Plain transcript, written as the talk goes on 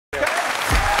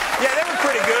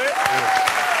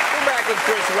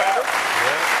Chris Webber,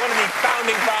 one of the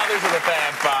founding fathers of the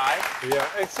Fab Five. Yeah,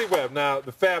 hey, C-Web, now,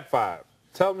 the Fab Five,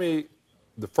 tell me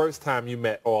the first time you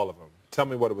met all of them. Tell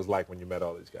me what it was like when you met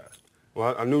all these guys.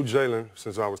 Well, I knew Jalen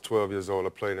since I was 12 years old. I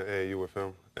played in AAU with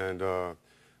him, and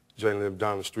Jalen lived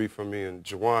down the street from me. And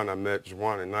Juwan, I met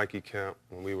Juwan at Nike camp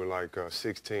when we were like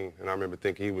 16, and I remember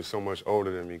thinking he was so much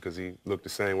older than me because he looked the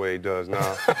same way he does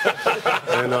now.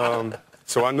 And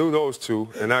so I knew those two,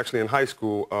 and actually in high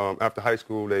school, after high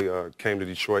school, they came to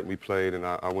Detroit and we played, and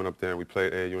I went up there and we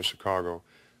played AAU in Chicago.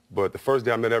 But the first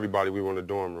day I met everybody, we were in the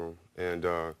dorm room, and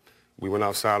we went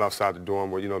outside the dorm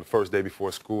where, you know, the first day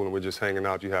before school, and we're just hanging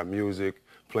out. You have music,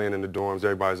 playing in the dorms,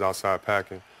 everybody's outside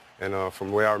packing. And from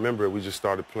the way I remember it, we just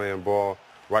started playing ball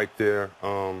right there,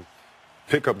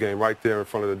 pickup game right there in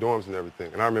front of the dorms and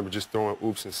everything. And I remember just throwing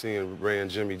oops and seeing Ray and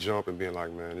Jimmy jump and being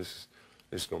like, man, this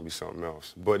is going to be something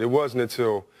else. But it wasn't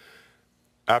until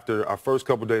after our first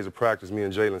couple days of practice, me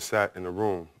and Jalen sat in the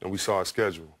room and we saw a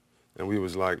schedule. And we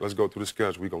was like, let's go through the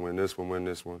schedule. We're going to win this one, win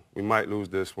this one. We might lose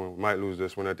this one, we might lose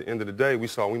this one. At the end of the day, we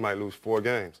saw we might lose 4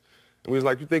 games. And we was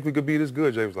like, you think we could be this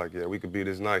good? Jay was like, yeah, we could be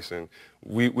this nice. And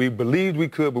we believed we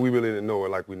could, but we really didn't know it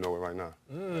like we know it right now.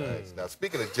 Nice. Now,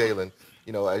 speaking of Jalen,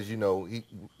 you know, as you know,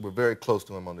 we're very close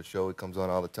to him on the show. He comes on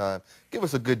all the time. Give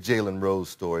us a good Jalen Rose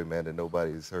story, man, that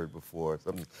nobody's heard before.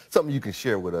 Something you can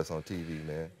share with us on TV,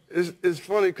 man. It's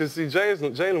funny because, see,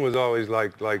 Jalen was always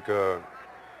like the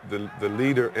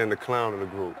leader and the clown of the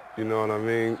group, you know what I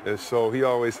mean? And so he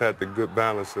always had the good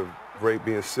balance of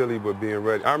being silly but being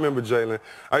ready. I remember Jalen,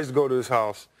 I used to go to his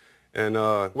house and...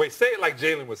 Wait, say it like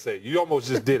Jalen would say. You almost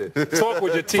just did it. Talk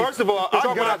with your teeth. First of all,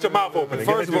 talk without your mouth open.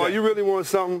 First of all, you really want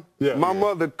something? Yeah. My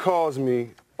mother calls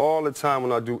me all the time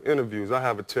when I do interviews. I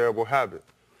have a terrible habit.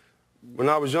 When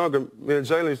I was younger, me and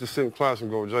Jalen used to sit in class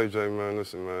and go, JJ, man,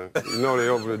 listen, man, you know they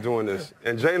over there doing this.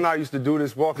 And Jay and I used to do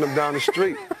this walking them down the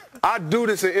street. I do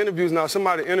this in interviews now.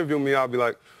 Somebody interview me, I'll be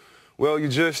like, well, you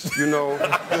just, you know.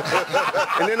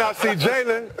 And then I see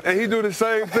Jalen, and he do the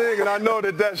same thing, and I know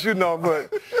that that's, you know,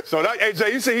 but. So that, hey,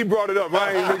 Jay, you see he brought it up.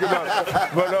 I ain't thinking about it.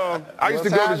 But I used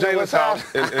to go to Jalen's house,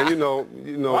 and you know.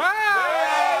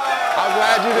 I'm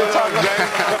glad you didn't talk about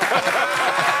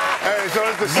Hey, so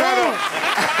it's the setup.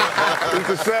 It's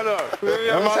the setup.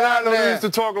 And my landlord, we used to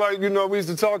talk like, you know, we used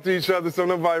to talk to each other so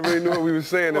nobody really knew what we were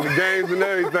saying in the games and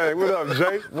everything. What up,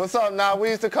 Jay? What's up now? We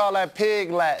used to call that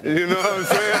pig Latin. You know what I'm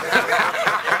saying?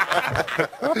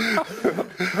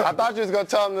 I thought you was going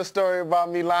to tell them the story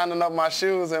about me lining up my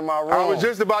shoes in my room. I was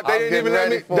just about, they didn't even let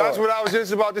me, that's what I was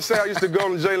just about to say. I used to go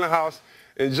to Jalen's house,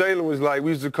 and Jalen was like, we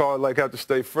used to call it like have to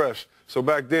stay fresh. So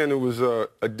back then it was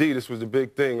Adidas was the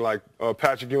big thing, like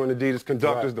Patrick Ewing, Adidas,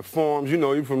 conductors, right. The forms, you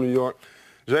know, you from New York.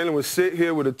 Jalen would sit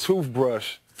here with a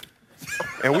toothbrush,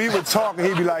 and we would talk, and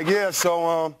he'd be like, yeah,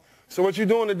 so what you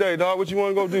doing today, dog? What you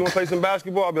want to go do? You want to play some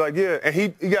basketball? I'd be like, yeah. And he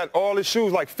got all his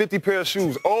shoes, like 50 pair of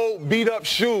shoes, old beat-up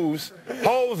shoes,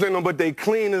 holes in them, but they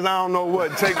clean as I don't know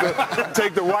what.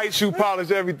 Take the white shoe polish,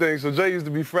 everything. So Jay used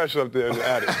to be fresh up there in the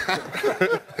attic.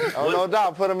 Oh, no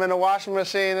doubt. Put them in the washing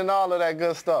machine and all of that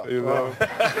good stuff. You know?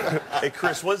 Hey,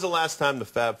 Chris, when's the last time the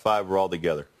Fab Five were all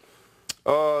together?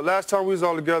 Last time we was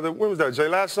all together, when was that, Jay?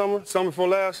 Last summer? Summer before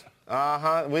last?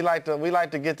 Uh-huh. We like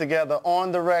to get together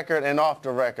on the record and off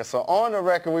the record. So on the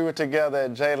record, we were together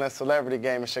at Jalen's celebrity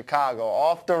game in Chicago.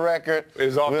 Off the record,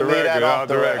 it's off the record. Off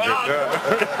the record.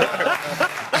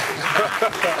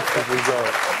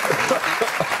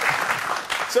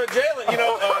 So Jalen, you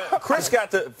know, Chris got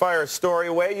to fire a story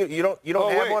away. You don't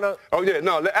have one of. Oh yeah,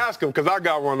 no. Ask him because I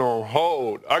got one on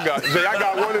hold. Jay, I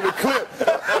got one in the clip.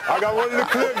 I got one in the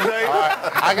clip, Jay.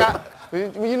 All right.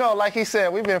 You know, like he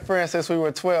said, we've been friends since we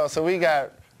were 12, so we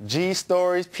got G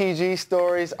stories, PG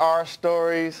stories, R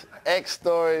stories, X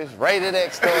stories, rated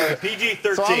X stories.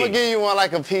 PG-13. So I'm going to give you one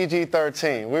like a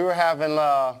PG-13. We were having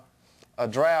a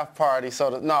draft party.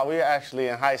 No, we were actually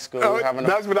in high school. We were having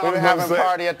a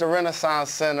party at the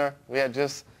Renaissance Center. We had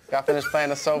just got finished playing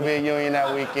the Soviet Union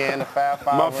that weekend. The Fab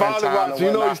Five. My father watched.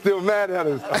 You know he's still mad at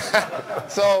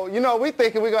us. So, you know, we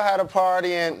thinking we're going to have a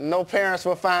party and no parents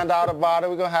will find out about it.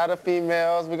 We're going to have the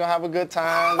females. We're going to have a good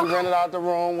time. We rented out the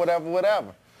room,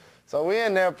 whatever. So we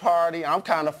in there party. I'm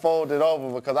kind of folded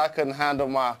over because I couldn't handle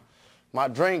my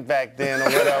drink back then or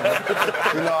whatever.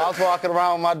 You know, I was walking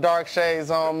around with my dark shades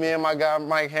on, me and my guy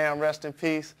Mike Ham, rest in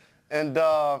peace. And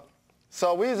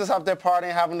so we was just up there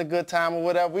partying, having a good time or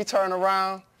whatever. We turn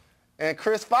around. And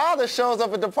Chris' father shows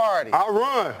up at the party. I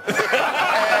run.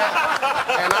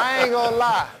 And I ain't gonna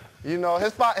lie. You know,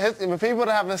 when people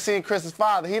haven't seen Chris's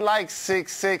father, he likes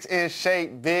 6'6", in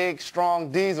shape, big,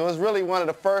 strong diesel. It's really one of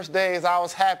the first days I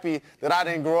was happy that I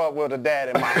didn't grow up with a dad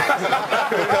in my house.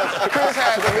 Because Chris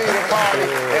had to leave the party,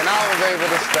 and I was able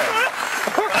to stay.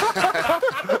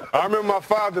 I remember my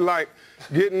father, like,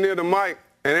 getting near the mic,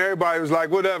 and everybody was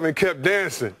like, whatever, and kept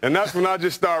dancing. And that's when I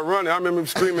just started running. I remember him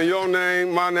screaming your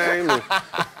name, my name. And,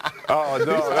 oh, dog,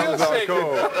 that was all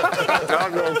cold.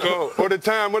 That was all cold. Or the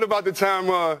time, what about the time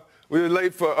we were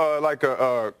late for like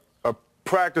a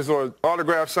practice or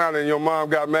autograph signing and your mom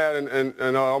got mad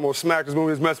and almost smacked us when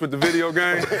we was messing with the video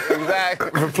game?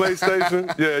 Exactly. For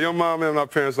PlayStation? Yeah, your mom and my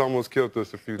parents almost killed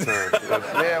us a few times.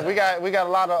 Yeah, we got a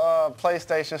lot of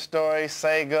PlayStation stories,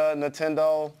 Sega,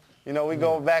 Nintendo. You know, we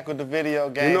go back with the video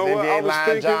games, you know what? NBA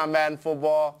Line, John Madden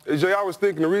football. Jay, I was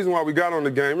thinking the reason why we got on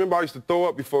the game, remember I used to throw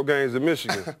up before games in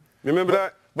Michigan. You remember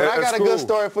that? But I got a good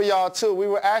story for y'all, too. We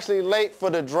were actually late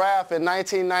for the draft in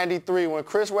 1993 when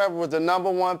Chris Webber was the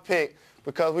 #1 pick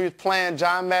because we was playing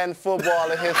John Madden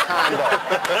football at his condo.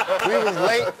 We was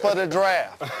late for the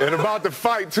draft. And about to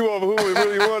fight, too, over who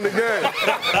really won the game.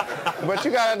 But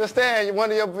you got to understand,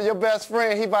 one of your best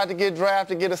friend, he about to get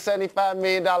drafted, get a $75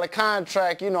 million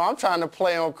contract. You know, I'm trying to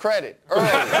play on credit early.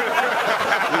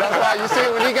 That's why you see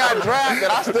when he got drafted,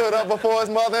 I stood up before his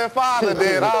mother and father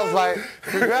did. I was like,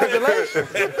 congratulations.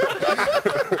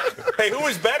 Hey, who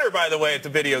is better, by the way, at the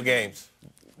video games?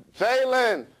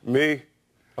 Jalen. Me.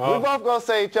 We both gonna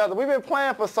say each other. We've been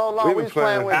playing for so long. We was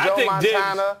playing with Joe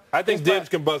Montana. I think Dibs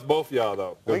can bust both of y'all,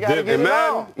 though. We gotta get it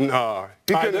on. Nah,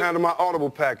 he couldn't handle my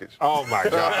Audible package. Oh, my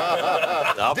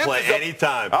God. I'll play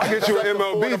anytime. I'll get you an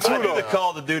MLB, too, I do the though.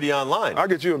 Call of Duty online. I'll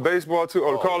get you in baseball, too.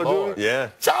 Oh, the Call of Duty?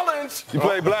 Yeah. Challenge! You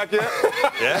play black yet?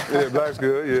 Yeah? Yeah, black's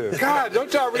good, yeah. God,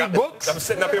 don't y'all read books? I'm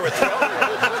sitting up here with 12.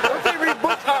 Don't they read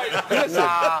books? All right, listen,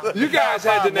 you guys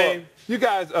had the name. You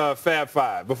guys, Fab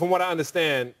Five, but from what I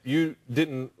understand, you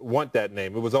didn't want that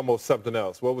name. It was almost something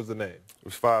else. What was the name? It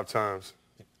was 5 times.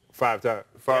 5 times.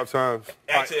 5 times.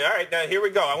 Actually, all right, now here we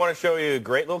go. I want to show you a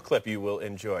great little clip you will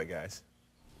enjoy, guys.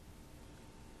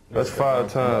 That's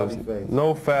 5 times.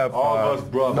 No Fab 5. All of us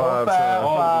brothers. No Fab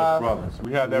All 5. of us brothers.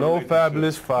 We had that No relationship.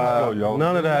 Fabulous 5. yo.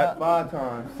 None of that. 5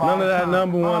 times. None of that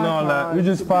 #1, all that. We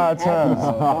just 5 times.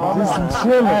 Just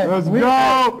chilling. Let's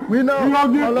go. We know. We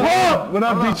gonna get pumped. What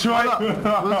up, Detroit?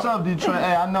 What's up, Detroit?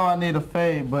 Hey, I know I need a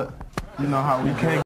fade, but you know how we can't.